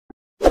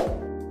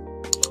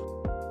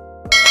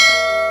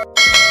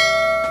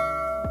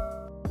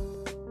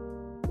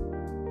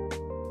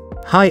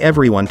Hi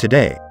everyone,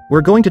 today,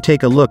 we're going to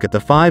take a look at the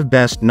 5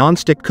 best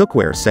non-stick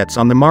cookware sets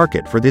on the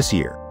market for this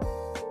year.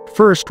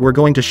 First, we're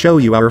going to show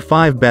you our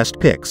 5 best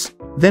picks,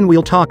 then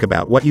we'll talk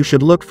about what you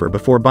should look for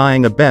before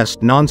buying a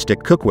best non-stick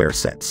cookware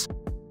sets.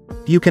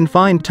 You can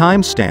find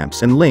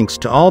timestamps and links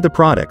to all the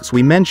products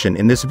we mention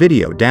in this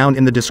video down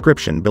in the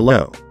description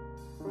below.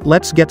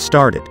 Let's get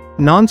started.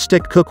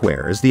 Non-stick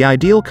cookware is the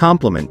ideal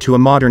complement to a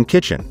modern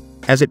kitchen,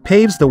 as it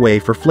paves the way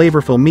for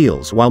flavorful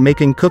meals while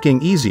making cooking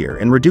easier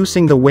and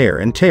reducing the wear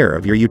and tear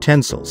of your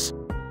utensils.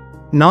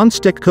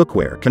 Non-stick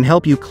cookware can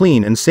help you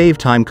clean and save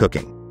time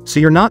cooking, so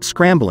you're not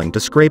scrambling to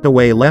scrape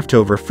away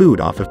leftover food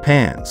off of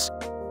pans.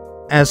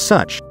 As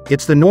such,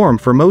 it's the norm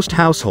for most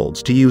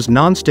households to use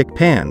non-stick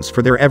pans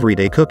for their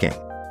everyday cooking.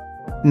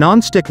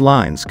 Non-stick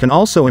lines can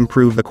also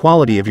improve the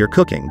quality of your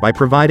cooking by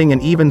providing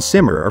an even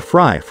simmer or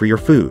fry for your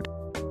food.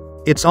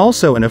 It's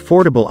also an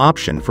affordable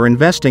option for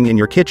investing in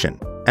your kitchen,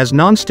 as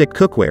non-stick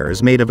cookware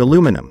is made of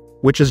aluminum,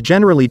 which is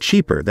generally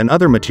cheaper than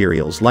other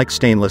materials like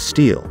stainless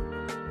steel.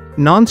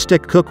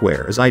 Non-stick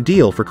cookware is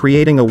ideal for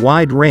creating a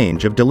wide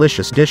range of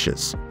delicious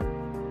dishes.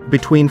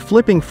 Between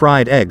flipping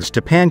fried eggs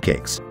to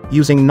pancakes,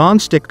 using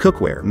non-stick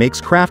cookware makes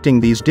crafting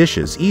these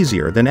dishes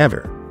easier than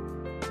ever.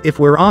 If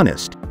we're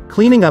honest,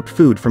 cleaning up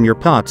food from your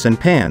pots and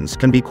pans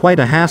can be quite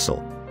a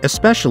hassle,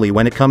 especially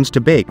when it comes to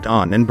baked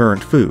on and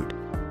burnt food.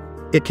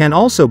 It can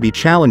also be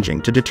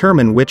challenging to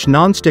determine which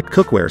non-stick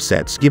cookware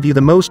sets give you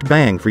the most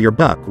bang for your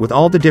buck with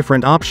all the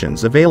different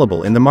options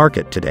available in the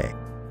market today.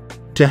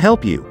 To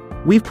help you,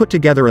 we've put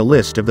together a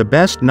list of the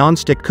best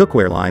non-stick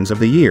cookware lines of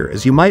the year,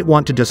 as you might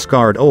want to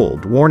discard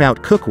old,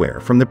 worn-out cookware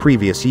from the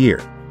previous year.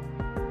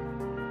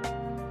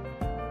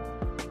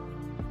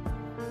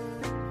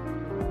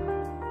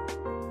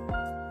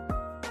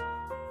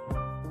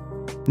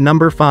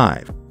 Number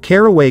 5.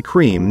 Caraway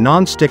Cream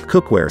Non-Stick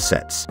Cookware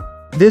Sets.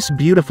 This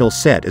beautiful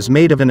set is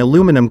made of an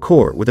aluminum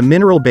core with a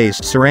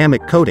mineral-based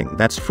ceramic coating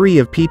that's free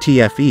of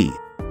PTFE,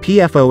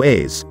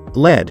 PFOAs,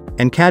 lead,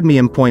 and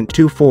cadmium.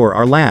 24.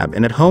 Our lab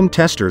and at-home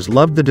testers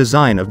loved the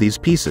design of these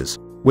pieces,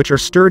 which are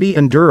sturdy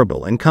and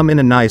durable and come in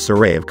a nice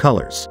array of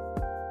colors.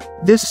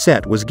 This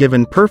set was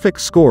given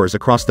perfect scores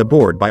across the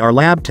board by our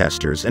lab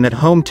testers and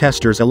at-home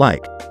testers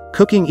alike,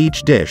 cooking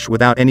each dish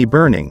without any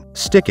burning,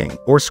 sticking,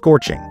 or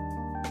scorching.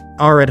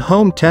 Our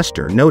at-home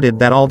tester noted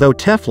that although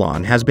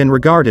Teflon has been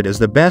regarded as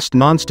the best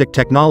non-stick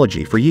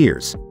technology for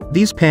years,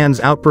 these pans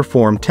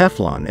outperform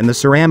Teflon and the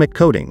ceramic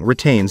coating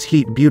retains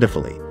heat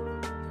beautifully.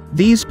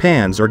 These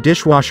pans are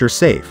dishwasher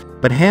safe,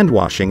 but hand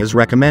washing is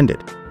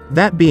recommended.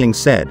 That being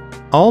said,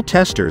 all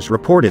testers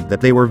reported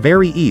that they were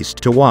very easy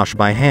to wash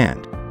by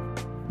hand.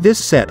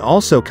 This set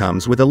also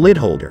comes with a lid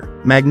holder,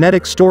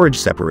 magnetic storage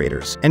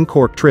separators, and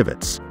cork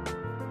trivets.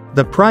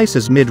 The price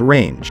is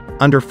mid-range,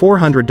 under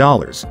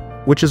 $400,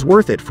 which is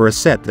worth it for a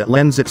set that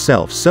lends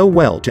itself so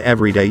well to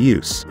everyday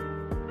use.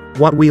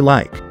 What we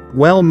like: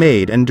 well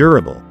made and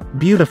durable,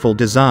 beautiful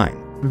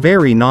design,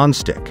 very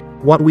non-stick.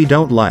 What we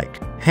don't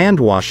like: hand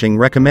washing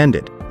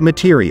recommended.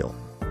 Material: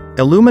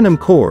 aluminum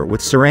core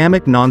with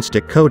ceramic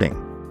non-stick coating.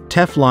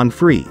 Teflon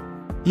free.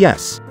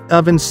 Yes.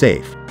 Oven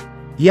safe.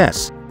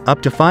 Yes,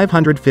 up to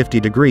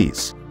 550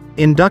 degrees.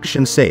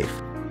 Induction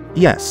safe.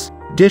 Yes.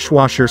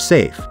 Dishwasher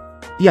safe.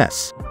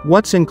 Yes.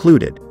 What's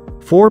included: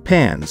 4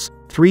 pans,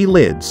 3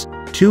 lids,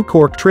 2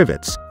 cork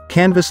trivets,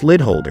 canvas lid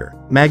holder,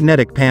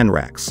 magnetic pan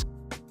racks.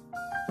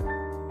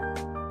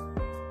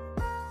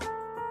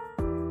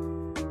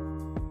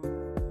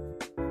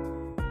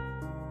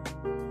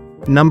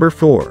 Number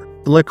 4.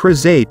 Le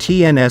Creuset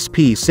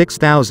TNSP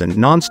 6000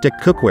 Non-Stick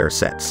Cookware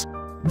Sets.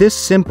 This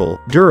simple,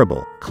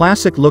 durable,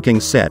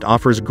 classic-looking set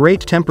offers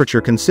great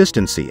temperature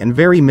consistency and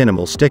very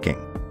minimal sticking.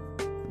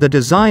 The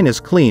design is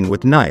clean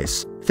with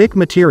nice, thick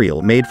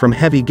material made from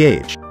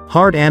heavy-gauge,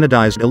 hard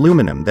anodized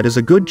aluminum that is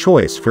a good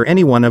choice for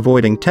anyone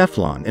avoiding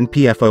Teflon and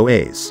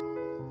PFOAs.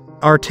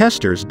 Our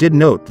testers did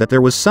note that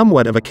there was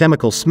somewhat of a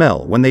chemical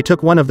smell when they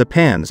took one of the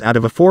pans out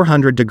of a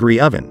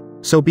 400-degree oven,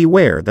 so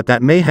beware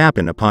that may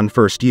happen upon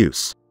first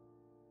use.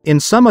 In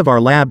some of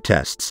our lab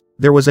tests,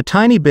 there was a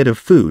tiny bit of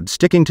food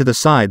sticking to the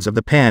sides of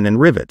the pan and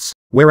rivets,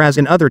 whereas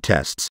in other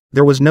tests,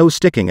 there was no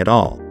sticking at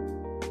all.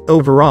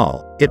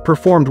 Overall, it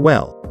performed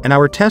well, and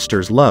our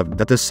testers loved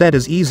that the set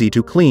is easy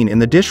to clean in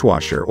the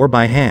dishwasher or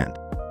by hand.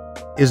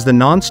 Is the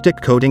non-stick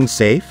coating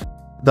safe?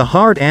 The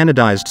hard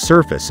anodized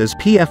surface is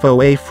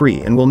PFOA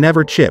free and will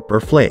never chip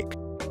or flake.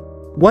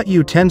 What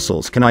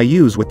utensils can I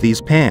use with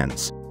these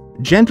pans?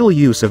 Gentle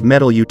use of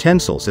metal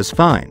utensils is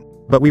fine,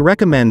 but we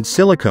recommend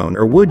silicone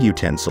or wood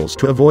utensils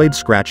to avoid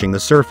scratching the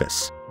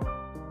surface.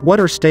 What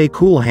are stay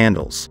cool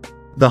handles?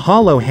 The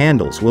hollow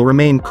handles will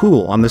remain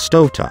cool on the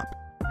stovetop.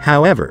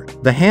 However,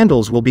 the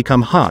handles will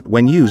become hot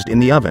when used in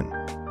the oven.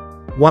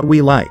 What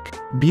we like: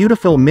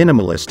 beautiful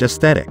minimalist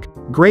aesthetic,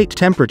 great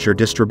temperature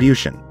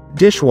distribution,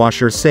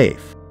 dishwasher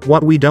safe.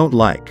 What we don't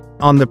like: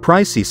 on the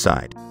pricey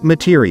side.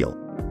 Material: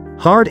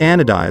 hard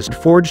anodized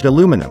forged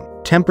aluminum,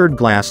 tempered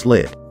glass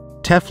lid.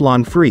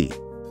 Teflon free.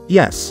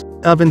 Yes.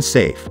 Oven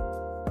safe.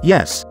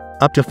 Yes,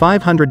 up to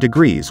 500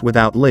 degrees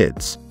without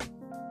lids.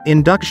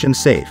 Induction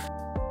safe.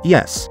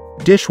 Yes.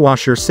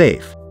 Dishwasher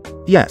safe?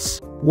 Yes.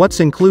 What's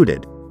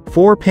included?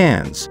 4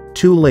 pans,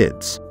 2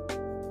 lids.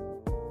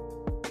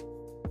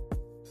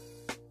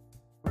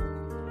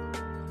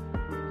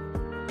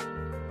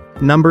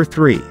 Number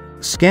 3.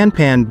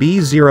 Scanpan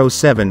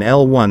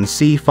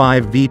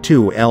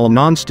B07L1C5V2L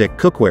Nonstick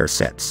Cookware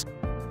Sets.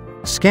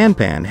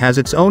 Scanpan has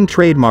its own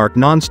trademark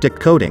nonstick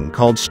coating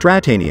called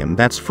Stratanium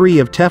that's free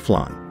of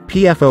Teflon,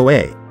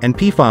 PFOA, and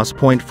PFAS.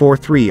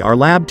 43 Our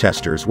lab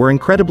testers were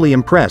incredibly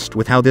impressed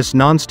with how this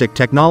nonstick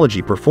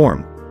technology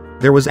performed.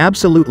 There was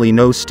absolutely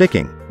no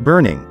sticking,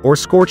 burning, or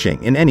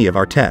scorching in any of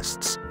our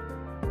tests.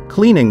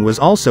 Cleaning was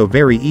also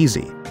very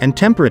easy, and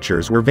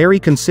temperatures were very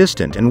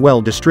consistent and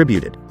well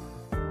distributed.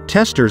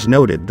 Testers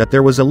noted that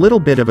there was a little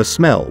bit of a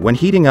smell when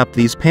heating up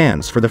these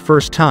pans for the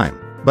first time,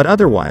 but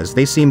otherwise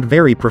they seemed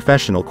very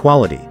professional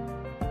quality.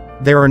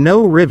 There are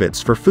no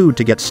rivets for food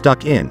to get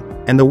stuck in,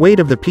 and the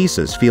weight of the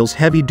pieces feels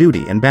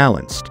heavy-duty and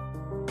balanced.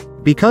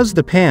 Because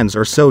the pans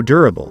are so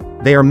durable,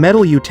 they are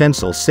metal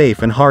utensils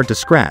safe and hard to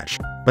scratch,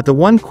 but the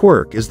one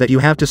quirk is that you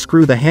have to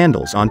screw the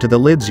handles onto the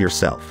lids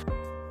yourself.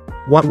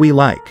 What we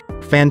like: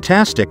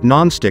 fantastic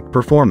non-stick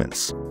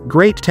performance,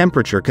 great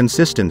temperature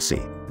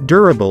consistency,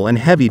 durable and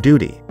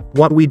heavy-duty.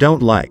 What we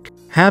don't like: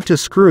 have to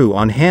screw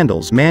on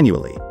handles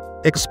manually.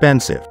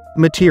 Expensive.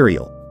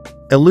 Material: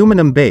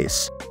 aluminum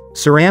base,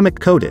 ceramic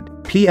coated,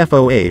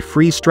 PFOA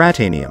free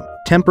Stratanium,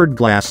 tempered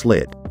glass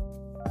lid.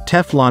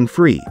 Teflon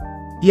free?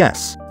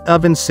 Yes.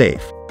 Oven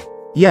safe?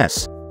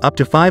 Yes, up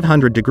to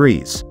 500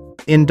 degrees.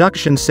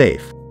 Induction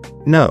safe?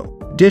 No.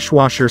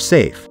 Dishwasher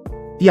safe?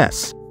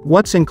 Yes.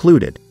 What's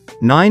included?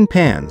 9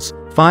 pans,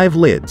 5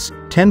 lids,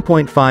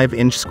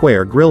 10.5-inch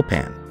square grill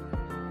pan.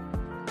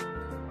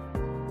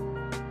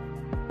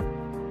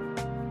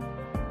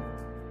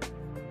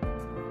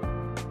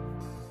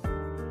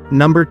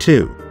 Number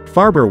 2.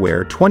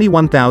 Farberware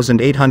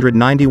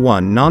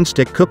 21891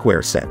 Nonstick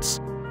Cookware Sets.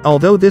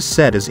 Although this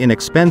set is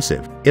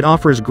inexpensive, it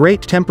offers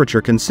great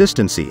temperature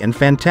consistency and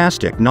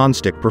fantastic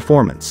nonstick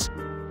performance.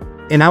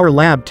 In our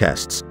lab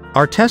tests,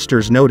 our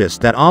testers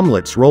noticed that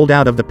omelets rolled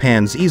out of the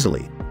pans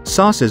easily,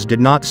 sauces did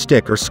not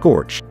stick or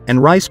scorch,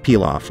 and rice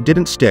pilaf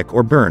didn't stick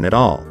or burn at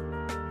all.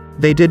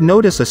 They did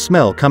notice a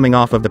smell coming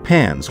off of the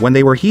pans when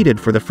they were heated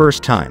for the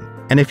first time,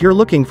 and if you're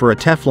looking for a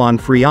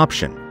Teflon-free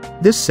option,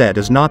 this set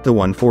is not the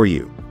one for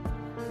you.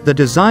 The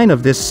design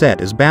of this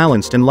set is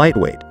balanced and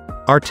lightweight.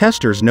 Our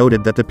testers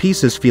noted that the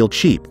pieces feel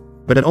cheap,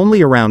 but at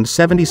only around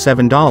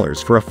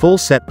 $77 for a full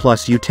set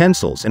plus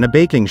utensils and a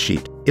baking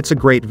sheet, it's a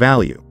great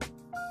value.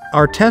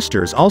 Our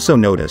testers also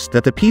noticed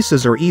that the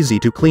pieces are easy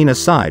to clean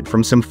aside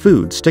from some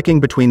food sticking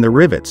between the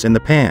rivets in the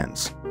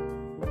pans.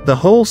 The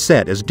whole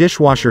set is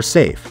dishwasher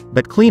safe,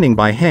 but cleaning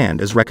by hand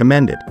is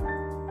recommended.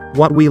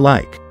 What we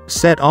like: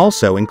 set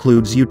also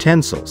includes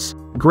utensils,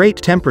 great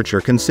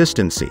temperature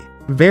consistency,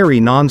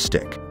 very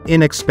non-stick,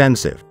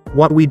 inexpensive.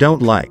 What we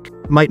don't like: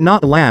 might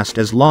not last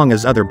as long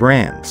as other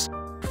brands.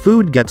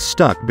 Food gets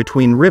stuck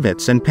between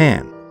rivets and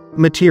pan.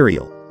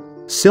 Material: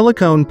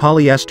 silicone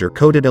polyester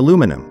coated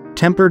aluminum,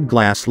 tempered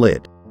glass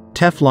lid.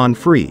 Teflon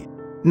free?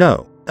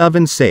 No.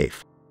 Oven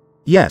safe?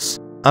 Yes,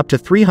 up to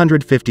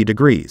 350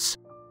 degrees.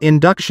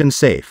 Induction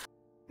safe?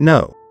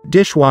 No.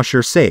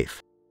 Dishwasher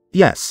safe?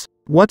 Yes.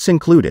 What's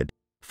included?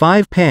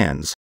 5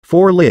 pans,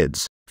 4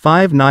 lids,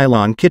 5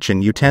 nylon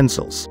kitchen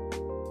utensils.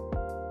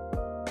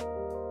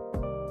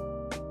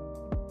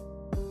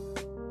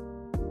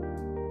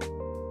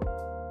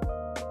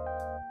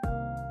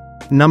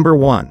 Number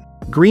 1.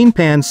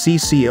 Greenpan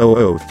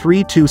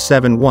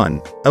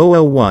CC003271-001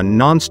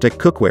 Nonstick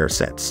Cookware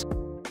Sets.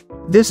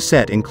 This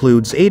set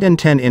includes 8 and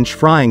 10-inch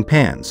frying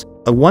pans,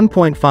 a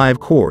 1.5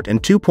 quart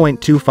and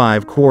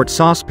 2.25 quart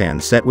saucepan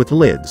set with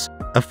lids,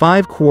 a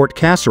 5 quart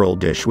casserole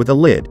dish with a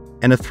lid,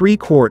 and a 3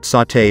 quart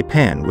sauté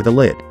pan with a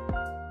lid.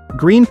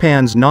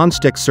 Greenpan's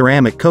nonstick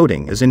ceramic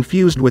coating is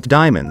infused with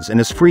diamonds and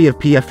is free of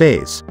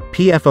PFAs,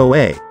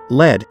 PFOA,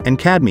 lead, and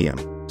cadmium,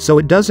 so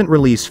it doesn't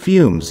release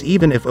fumes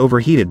even if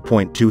overheated.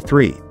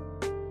 23.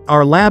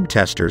 Our lab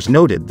testers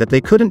noted that they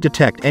couldn't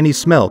detect any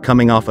smell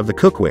coming off of the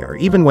cookware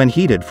even when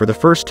heated for the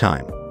first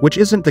time, which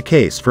isn't the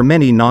case for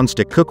many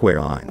nonstick cookware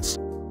lines.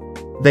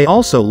 They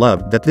also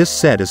loved that this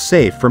set is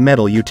safe for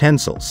metal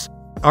utensils.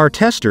 Our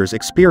testers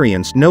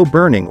experienced no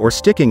burning or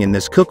sticking in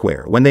this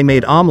cookware when they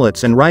made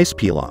omelets and rice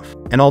pilaf,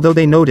 and although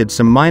they noted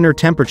some minor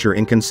temperature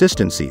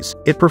inconsistencies,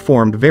 it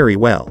performed very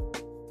well.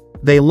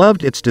 They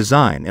loved its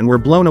design and were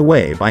blown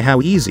away by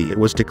how easy it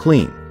was to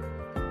clean.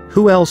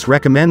 Who else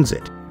recommends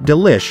it?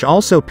 Delish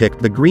also picked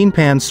the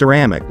Greenpan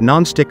Ceramic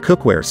Nonstick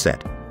Cookware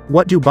Set.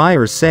 What do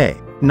buyers say?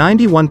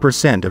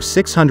 91% of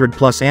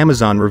 600+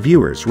 Amazon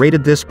reviewers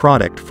rated this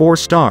product 4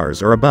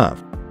 stars or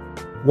above.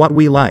 What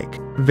we like: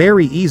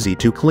 very easy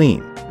to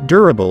clean,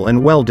 durable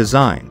and well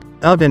designed,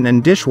 oven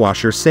and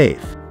dishwasher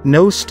safe,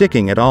 no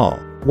sticking at all.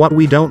 What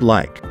we don't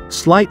like: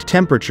 slight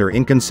temperature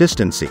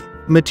inconsistency.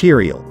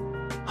 Material: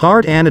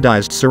 hard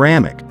anodized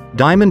ceramic,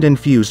 diamond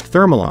infused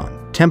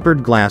thermalon,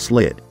 tempered glass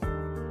lid.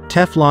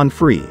 Teflon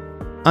free?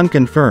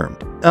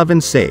 Unconfirmed. Oven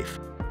safe?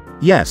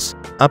 Yes,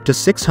 up to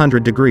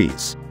 600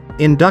 degrees.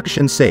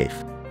 Induction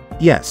safe?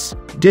 Yes.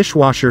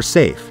 Dishwasher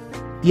safe?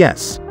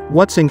 Yes.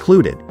 What's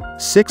included?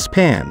 6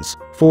 pans,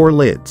 4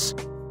 lids.